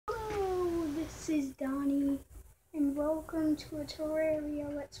This is Donnie, and welcome to a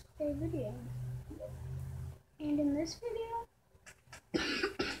Terraria Let's Play video. And in this video,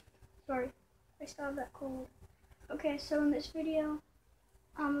 sorry, I still have that cold. Okay, so in this video,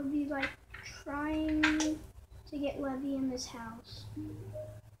 I'm gonna be like trying to get Levy in this house.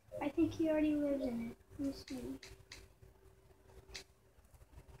 I think he already lives in it. Let me see.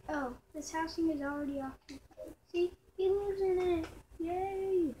 Oh, this housing is already occupied. See, he lives in it.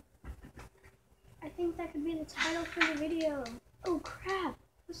 Yay! I think that could be the title for the video. Oh crap!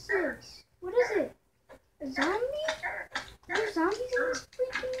 What's this? What is it? A zombie? Are there zombies in this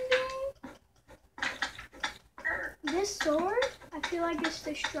freaking game? This sword? I feel like it's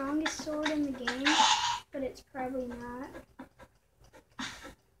the strongest sword in the game, but it's probably not.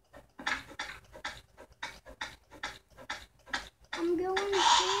 I'm going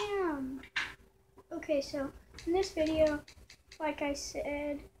ham. Okay, so in this video, like I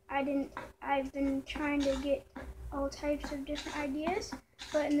said, I've been trying to get all types of different ideas,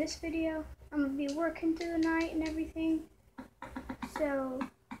 but in this video, I'm gonna be working through the night and everything. So,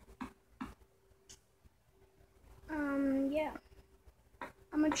 yeah.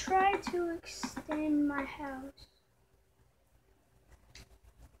 I'm gonna try to extend my house.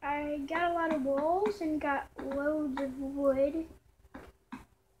 I got a lot of walls and got loads of wood.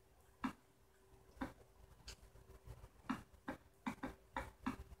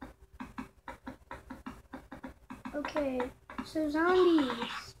 Okay, so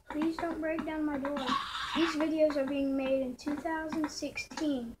zombies, please don't break down my door. These videos are being made in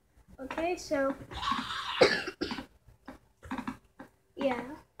 2016. Okay, so, yeah.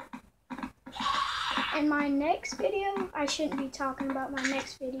 In my next video, I shouldn't be talking about my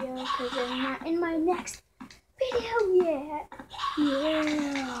next video because they're not in my next video yet.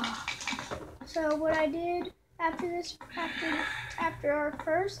 Yeah. So what I did after our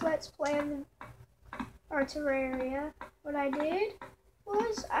first Let's Play of our Terraria, what I did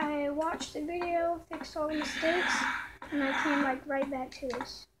was I watched the video, fixed all the mistakes, and I came like right back to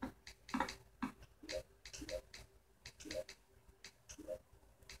this.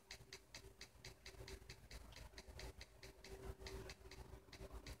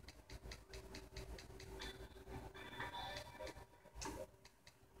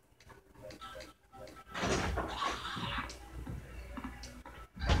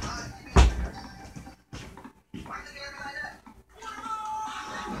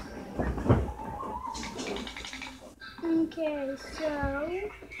 Okay, so,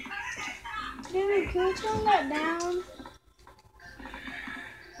 dude, can you turn that down?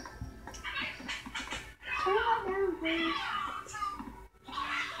 Turn that down, please.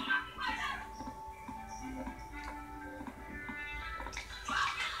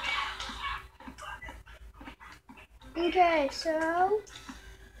 Okay, so,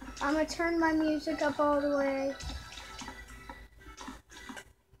 I'm gonna turn my music up all the way.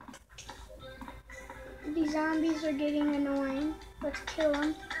 These zombies are getting annoying. Let's kill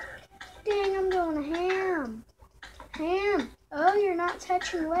them. Dang, I'm going ham. Ham. Oh, you're not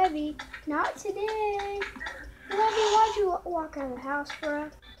touching Levy. Not today. Levy, why'd you walk out of the house, bro?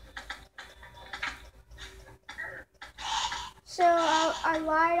 So, I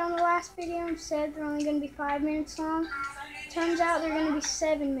lied on the last video and said they're only going to be 5 minutes long. Turns out they're going to be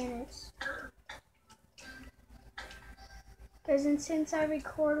 7 minutes. Because since I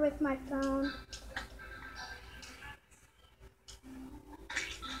record with my phone,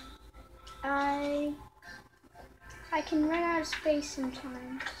 I can run out of space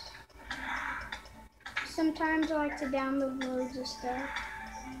sometimes. Sometimes I like to download loads of stuff.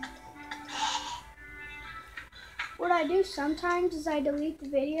 What I do sometimes is I delete the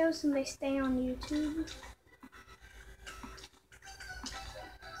videos and they stay on YouTube.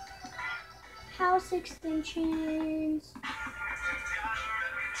 House extensions.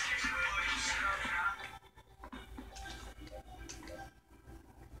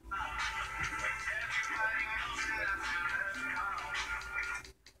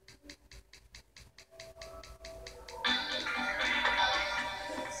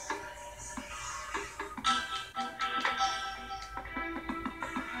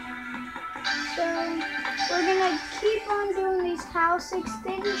 We're gonna keep on doing these house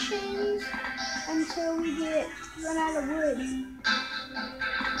extensions until we run out of wood.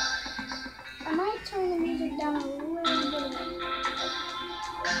 I might turn the music down a little bit.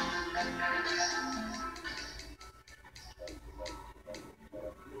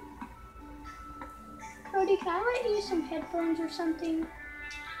 Cody, can I let you use some headphones or something?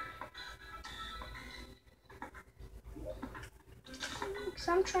 Because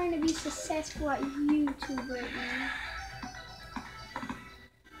I'm trying to be successful at YouTube right now.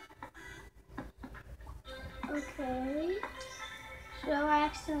 Okay. So I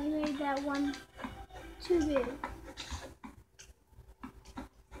accidentally made that one too big.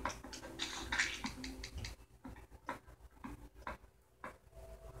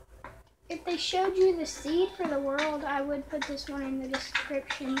 If they showed you the seed for the world, I would put this one in the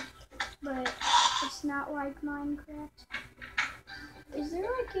description, but it's not like Minecraft. Is there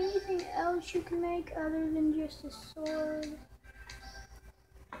like anything else you can make other than just a sword?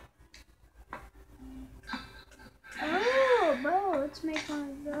 Oh, bow. Let's make one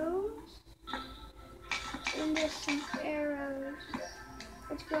of those. And just some arrows.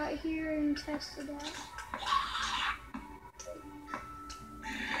 Let's go out here and test it out.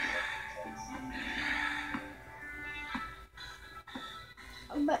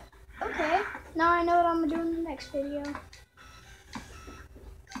 But, okay. Now I know what I'm going to do in the next video.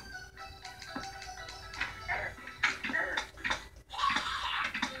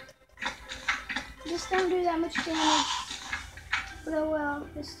 Just don't do that much damage. But oh well,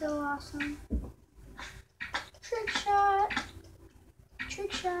 it's still awesome. Trick shot.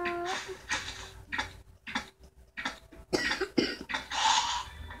 Trick shot.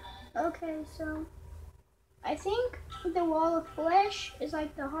 Okay, so I think the wall of flesh is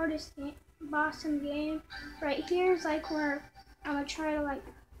like the hardest boss in the game. Right here is like where I'm gonna try to like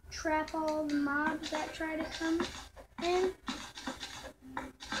trap all the mobs that try to come in,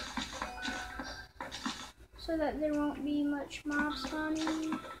 so that there won't be much mob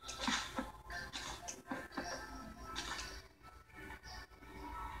spawning.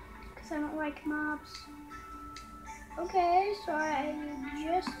 Because I don't like mobs. Okay, so I